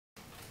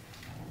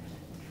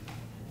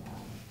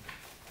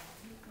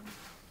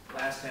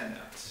last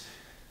handout.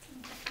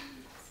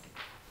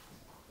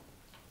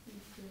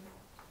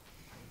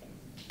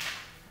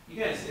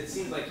 You guys, it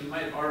seems like you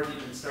might have already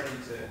been starting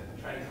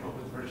to try to come up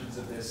with versions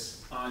of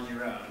this on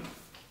your own.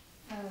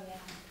 Oh,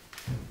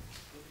 yeah.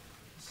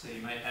 So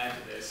you might add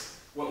to this.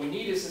 What we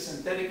need is a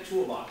synthetic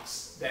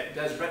toolbox that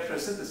does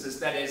retrosynthesis.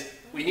 That is,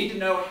 we need to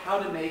know how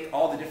to make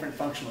all the different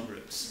functional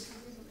groups.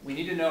 We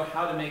need to know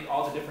how to make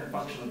all the different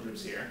functional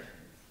groups here.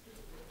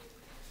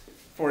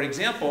 For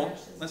example,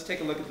 let's take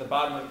a look at the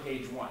bottom of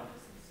page 1.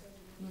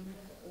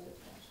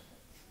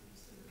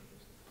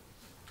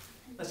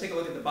 Let's take a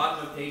look at the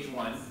bottom of page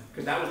 1,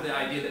 because that was the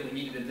idea that we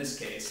needed in this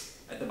case.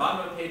 At the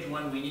bottom of page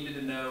 1, we needed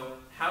to know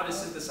how to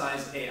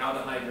synthesize an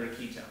aldehyde or a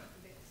ketone.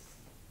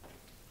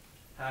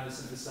 How to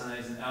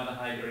synthesize an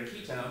aldehyde or a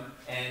ketone,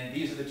 and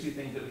these are the two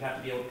things that we have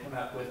to be able to come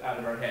up with out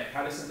of our head.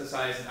 How to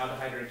synthesize an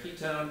aldehyde or a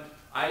ketone,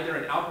 either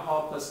an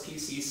alcohol plus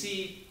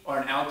PCC or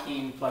an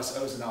alkene plus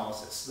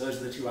ozonolysis. Those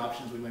are the two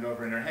options we went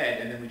over in our head,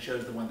 and then we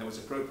chose the one that was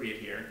appropriate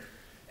here.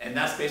 And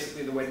that's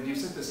basically the way to do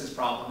synthesis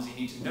problems. You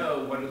need to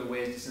know what are the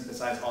ways to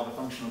synthesize all the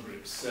functional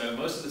groups. So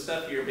most of the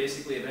stuff here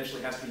basically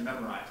eventually has to be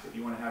memorized if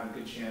you want to have a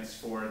good chance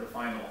for the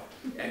final.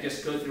 And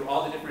just go through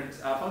all the different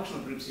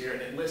functional groups here,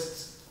 and it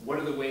lists what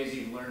are the ways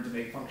you've learned to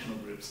make functional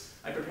groups.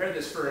 I prepared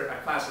this for a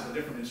class with a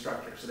different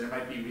instructor, so there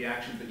might be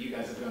reactions that you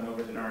guys have gone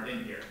over that aren't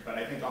in here. But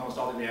I think almost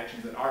all the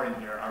reactions that are in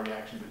here are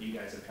reactions that you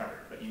guys have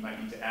covered. But you might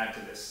need to add to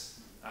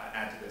this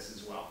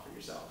as well for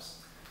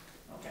yourselves.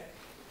 Okay.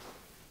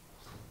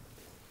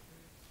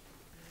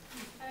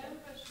 I have a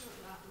question on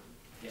that one.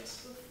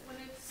 Yes. When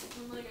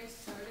I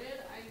started,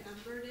 I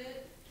numbered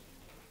it,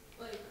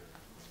 I did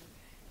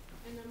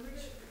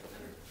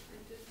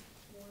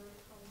 4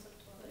 concept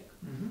like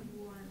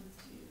 1,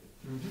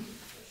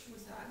 2.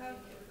 Was that how?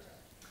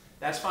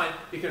 That's fine,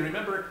 because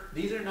remember,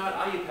 these are not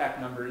IUPAC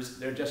numbers,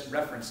 they're just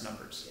reference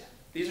numbers. Yeah.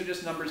 These are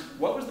just numbers.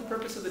 What was the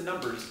purpose of the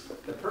numbers?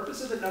 The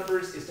purpose of the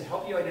numbers is to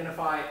help you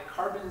identify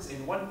carbons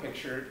in one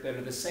picture that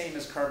are the same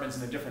as carbons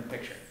in a different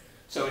picture.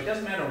 So it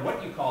doesn't matter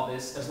what you call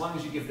this, as long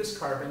as you give this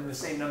carbon the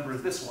same number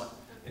as this one.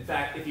 In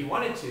fact, if you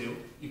wanted to,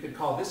 you could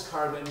call this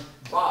carbon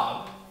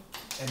Bob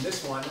and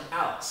this one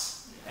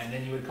Alice. And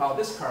then you would call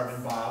this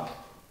carbon Bob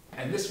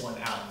and this one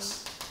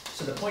Alice.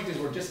 So the point is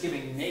we're just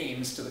giving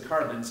names to the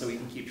carbons so we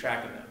can keep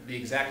track of them. The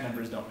exact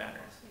numbers don't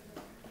matter.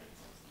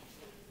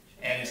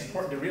 And it's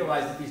important to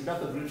realize that these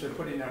methyl groups are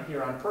put in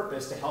here on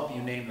purpose to help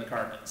you name the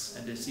carbons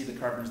and to see the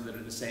carbons that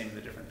are the same in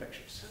the different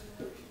pictures.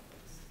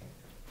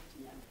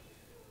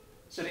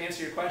 So to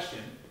answer your question,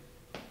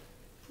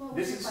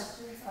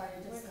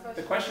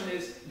 the question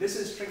is, this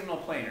is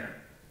trigonal planar.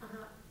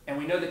 And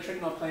we know that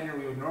trigonal planar,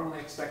 we would normally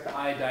expect the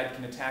iodide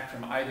can attack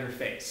from either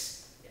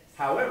face. Yes.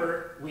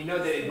 However, we know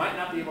that it might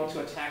not be able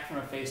to attack from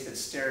a face that's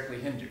sterically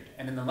hindered.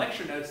 And in the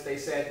lecture notes, they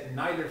said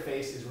neither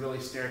face is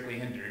really sterically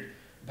hindered.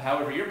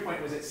 However, your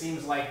point was it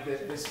seems like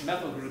this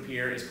methyl group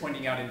here is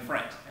pointing out in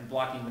front and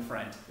blocking the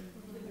front.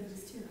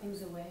 There's 2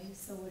 things away,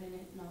 so wouldn't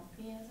it not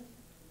be as a...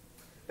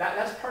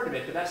 That's part of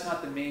it, but that's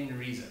not the main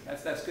reason.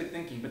 That's good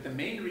thinking. But the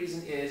main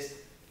reason is,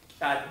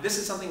 this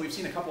is something we've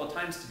seen a couple of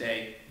times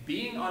today.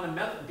 Being on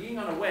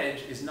a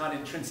wedge is not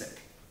intrinsic.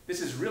 This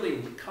is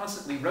really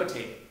constantly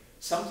rotating.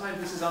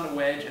 Sometimes this is on a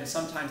wedge, and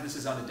sometimes this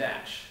is on a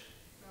dash.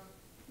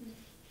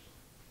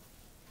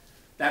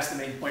 That's the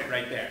main point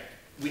right there.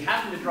 We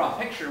happened to draw a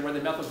picture where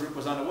the methyl group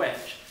was on a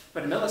wedge.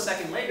 But a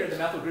millisecond later, the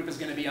methyl group is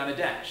going to be on a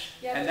dash.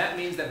 Yep. And that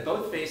means that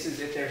both faces,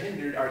 if they're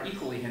hindered, are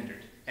equally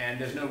hindered. And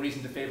there's no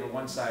reason to favor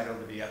one side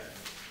over the other.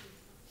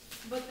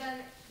 But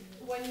then,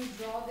 when you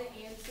draw the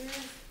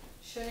answers,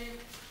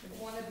 shouldn't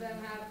one of them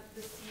have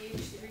the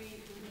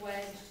CH3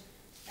 wedged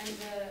and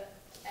the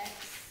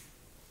X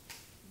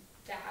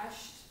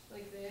dashed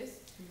like this,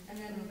 and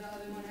then the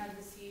other one have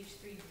the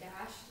CH3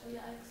 dashed and the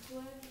X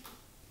wedged,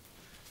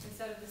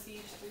 instead of the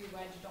CH3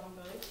 wedged on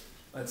both?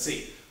 Let's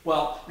see.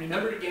 Well,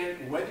 remember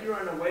again, whether you're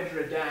on a wedge or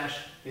a dash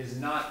is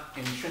not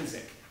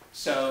intrinsic.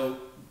 So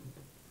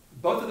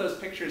both of those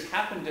pictures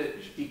happen to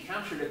be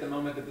captured at the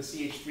moment that the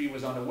CH3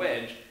 was on a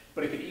wedge,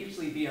 but it could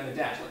easily be on a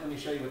dash. Let me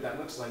show you what that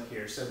looks like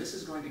here. So this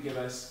is going to give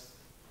us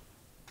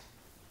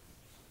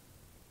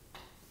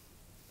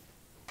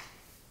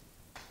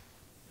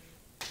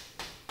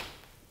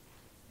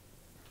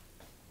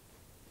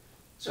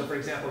so for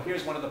example,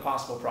 here's one of the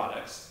possible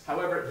products.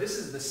 However, this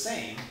is the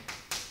same.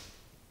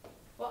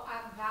 Well,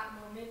 at that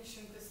moment,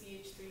 shouldn't the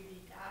CH3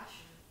 be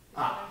dashed?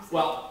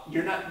 Well,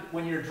 you're not,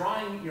 when you're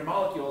drawing your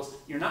molecules,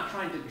 you're not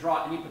trying to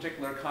draw any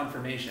particular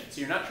conformation.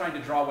 So you're not trying to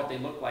draw what they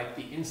look like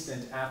the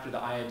instant after the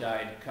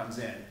iodide comes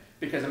in,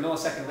 because a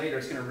millisecond later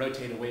it's going to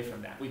rotate away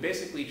from that. We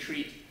basically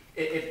treat,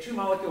 if 2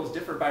 molecules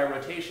differ by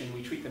rotation,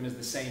 we treat them as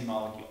the same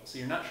molecule. So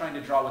you're not trying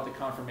to draw what the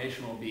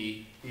conformation will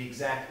be the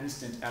exact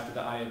instant after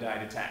the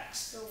iodide attacks.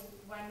 So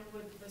when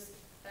would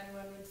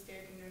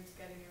steric hindrance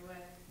get in your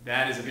way?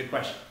 That is a good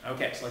question.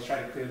 Okay, so let's try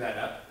to clear that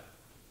up.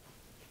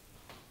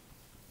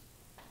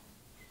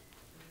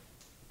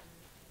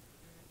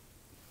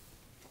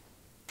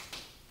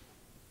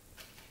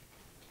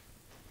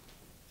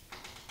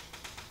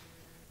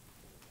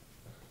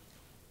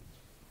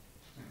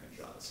 I'm going to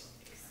draw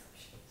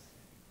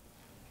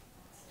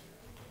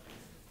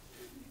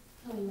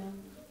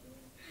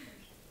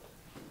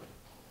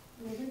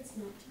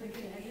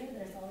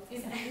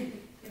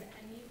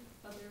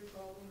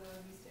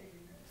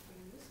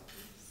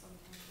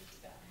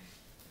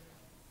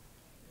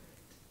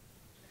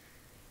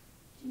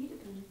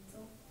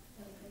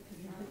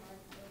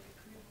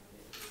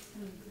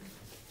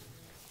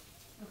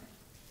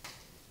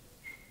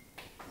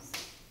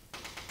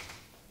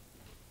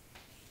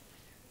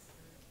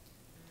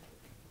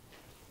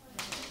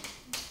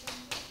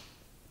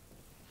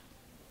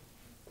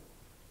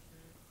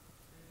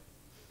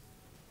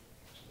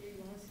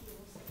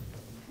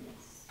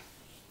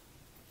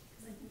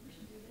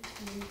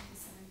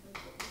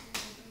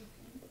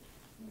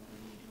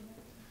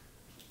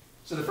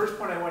So the first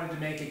point I wanted to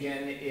make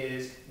again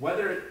is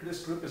whether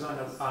this group is on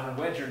a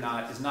wedge or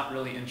not is not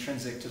really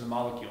intrinsic to the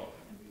molecule.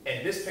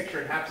 In this picture,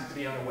 it happens to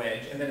be on a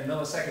wedge, and then a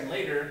millisecond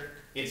later,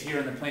 it's here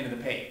on the plane of the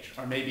page,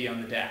 or maybe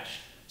on the dash.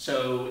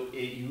 So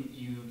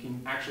you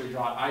can actually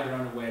draw it either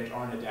on a wedge or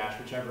on a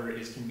dash, whichever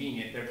is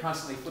convenient. They're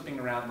constantly flipping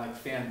around like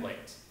fan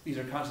blades. These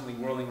are constantly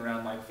whirling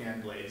around like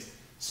fan blades.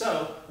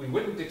 So we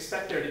wouldn't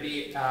expect there to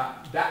be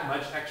that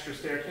much extra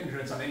steric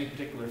hindrance on any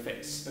particular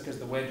face, because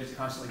the wedge is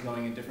constantly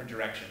going in different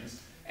directions.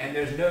 And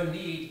there's no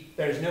need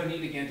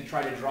again to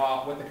try to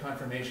draw what the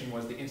conformation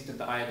was the instant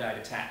the iodide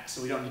attacked.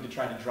 So we don't need to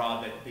try to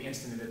draw that the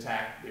instant it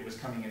attacked, it was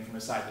coming in from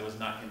a side that was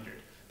not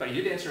hindered. But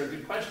you did answer a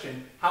good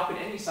question. How could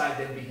any side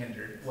then be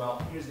hindered?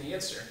 Well, here's the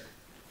answer.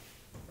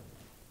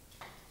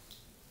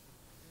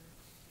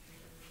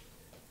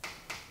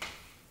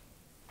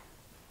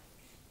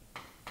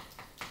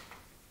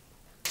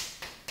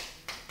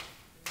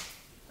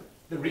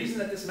 The reason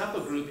that this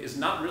methyl group is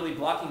not really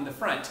blocking the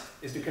front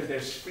is because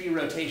there's free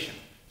rotation.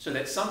 So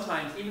that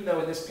sometimes, even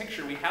though in this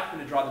picture we happen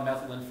to draw the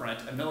methyl in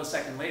front, a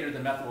millisecond later the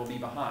methyl will be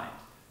behind.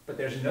 But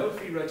there's no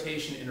free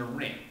rotation in a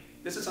ring.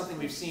 This is something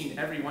we've seen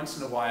every once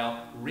in a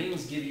while.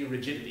 Rings give you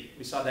rigidity.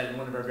 We saw that in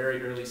one of our very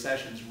early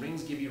sessions.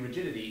 Rings give you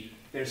rigidity.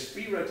 There's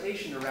free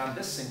rotation around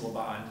this single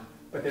bond,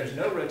 but there's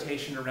no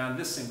rotation around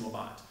this single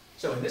bond.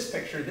 So in this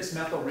picture, this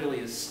methyl really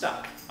is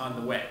stuck on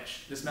the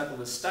wedge. This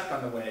methyl is stuck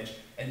on the wedge,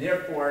 and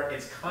therefore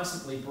it's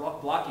constantly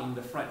blocking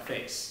the front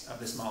face of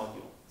this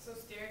molecule. So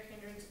steric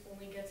hindrance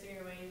only gets in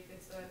your way if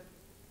it's a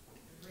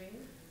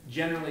ring?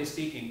 Generally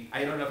speaking,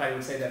 I don't know if I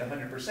would say that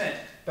 100%,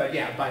 but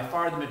yeah, by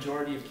far the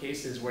majority of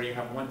cases where you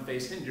have one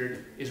face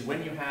hindered is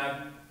when you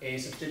have a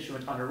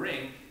substituent on a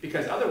ring,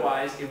 because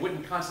otherwise it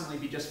wouldn't constantly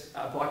be just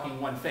blocking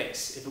one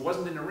face. If it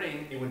wasn't in a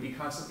ring, it would be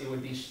constantly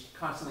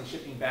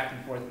shifting back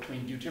and forth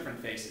between two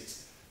different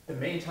faces. The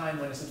main time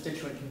when a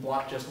substituent can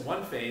block just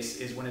one face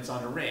is when it's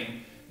on a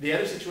ring. The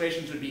other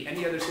situations would be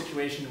any other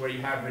situation where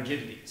you have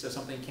rigidity, so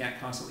something can't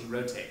constantly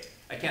rotate.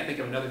 I can't think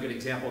of another good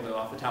example though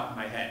off the top of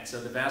my head.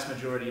 So the vast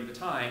majority of the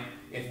time,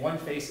 if one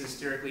face is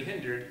sterically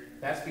hindered,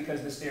 that's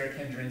because the steric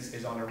hindrance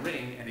is on a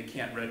ring and it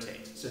can't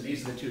rotate. So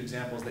these are the two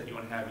examples that you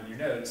want to have in your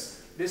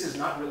notes. This is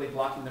not really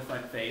blocking the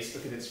front face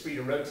because it's free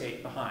to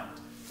rotate behind.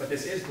 But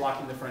this is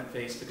blocking the front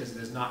face because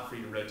it is not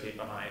free to rotate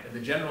behind. And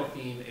the general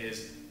theme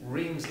is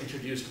rings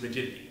introduced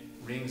rigidity.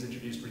 Rings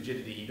introduced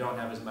rigidity. You don't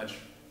have as much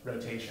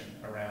rotation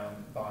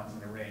around bonds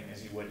in a ring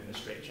as you would in a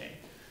straight chain.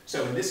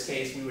 So in this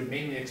case, we would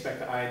mainly expect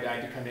the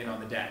iodide to come in on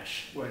the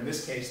dash, where in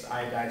this case, the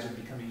iodides would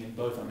be coming in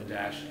both on the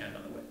dash and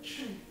on the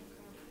wedge.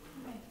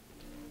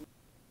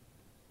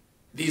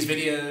 These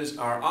videos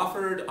are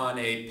offered on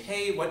a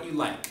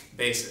pay-what-you-like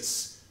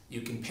basis. You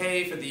can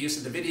pay for the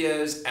use of the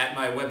videos at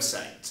my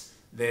website.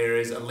 There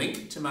is a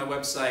link to my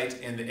website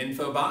in the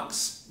info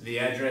box. The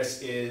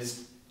address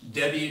is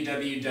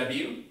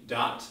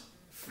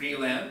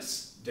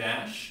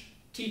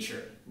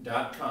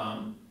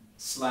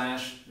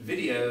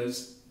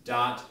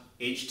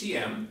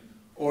www.freelance-teacher.com/videos.htm,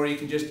 or you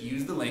can just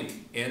use the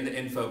link in the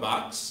info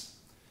box.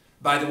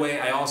 By the way,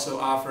 I also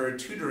offer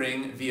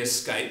tutoring via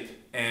Skype,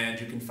 and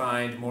you can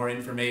find more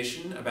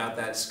information about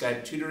that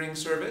Skype tutoring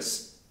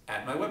service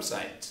at my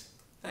website.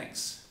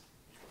 Thanks.